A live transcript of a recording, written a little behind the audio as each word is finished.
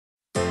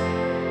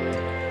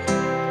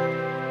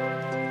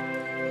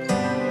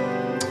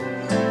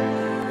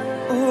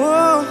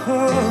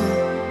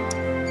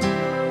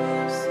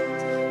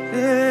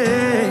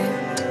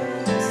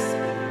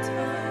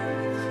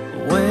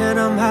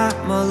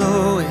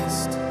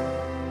honest.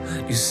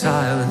 You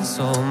silence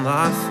all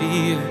my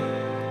fear.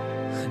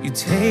 You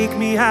take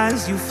me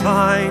as you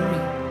find me.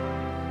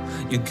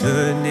 Your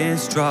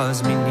goodness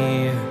draws me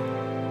near.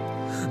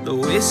 The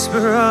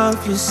whisper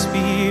of your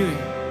spirit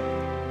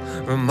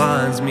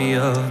reminds me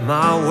of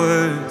my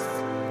worth.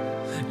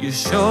 You're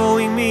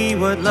showing me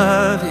what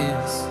love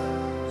is,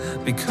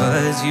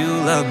 because you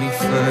love me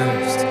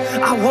first.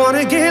 I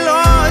wanna get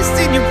lost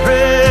in your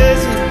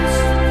presence.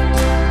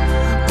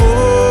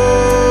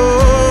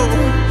 Oh,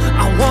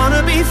 I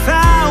wanna be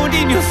found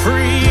in your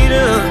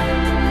freedom.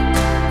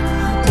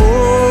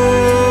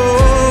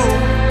 Oh,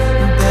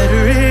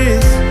 better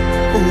is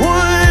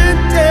one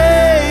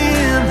day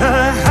in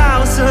the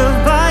house of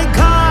my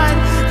God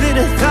than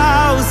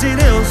 1,000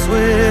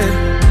 elsewhere.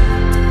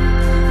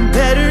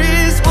 Better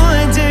is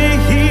one day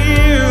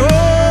here.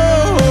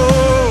 Oh,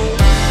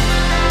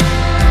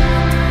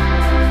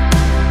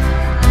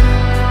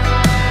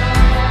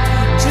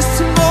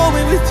 just a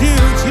moment with you,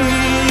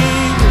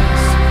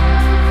 Jesus.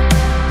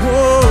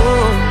 Whoa,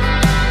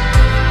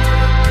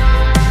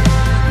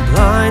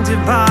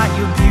 blinded by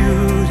your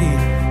beauty,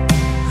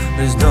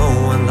 there's no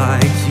one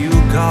like you,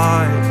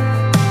 God.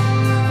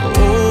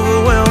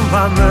 Overwhelmed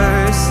by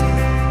mercy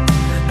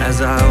as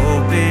I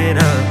open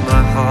up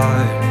my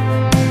heart,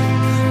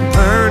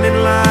 burning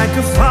like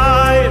a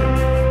fire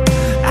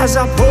as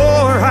I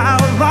pour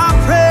out my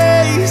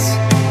praise.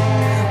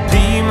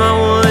 Be my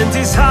one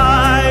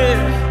desire,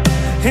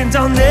 and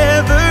I'll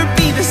never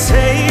be the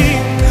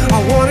same. I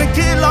wanna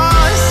get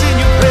lost in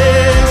your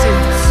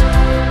presence.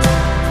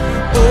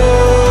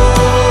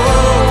 Oh,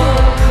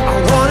 I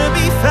wanna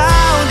be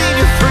found in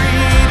your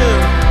freedom.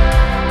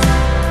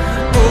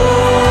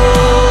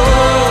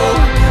 Oh,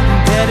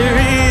 better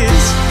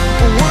is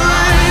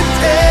one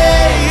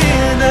day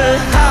in the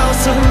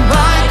house of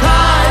my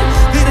God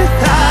than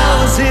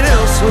 1,000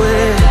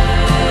 elsewhere.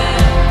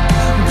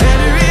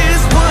 Better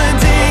is one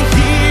day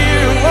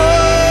here,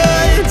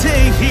 one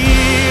day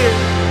here,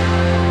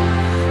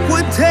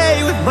 one day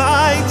with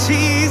my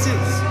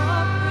Jesus.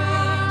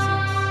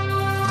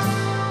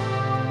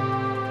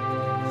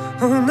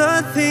 Oh,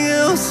 nothing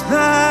else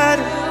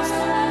matters.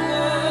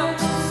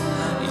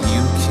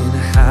 You can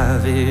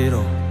have it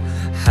all,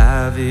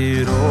 have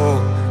it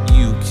all.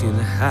 You can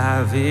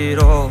have it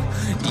all.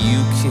 You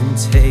can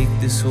take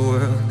this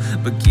world,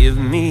 but give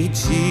me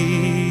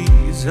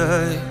Jesus.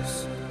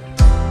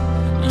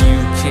 You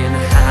can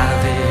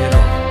have it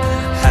all,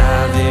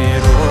 have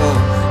it all.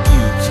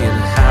 You can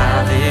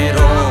have it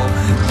all.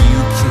 You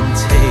can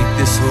take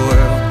this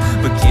world,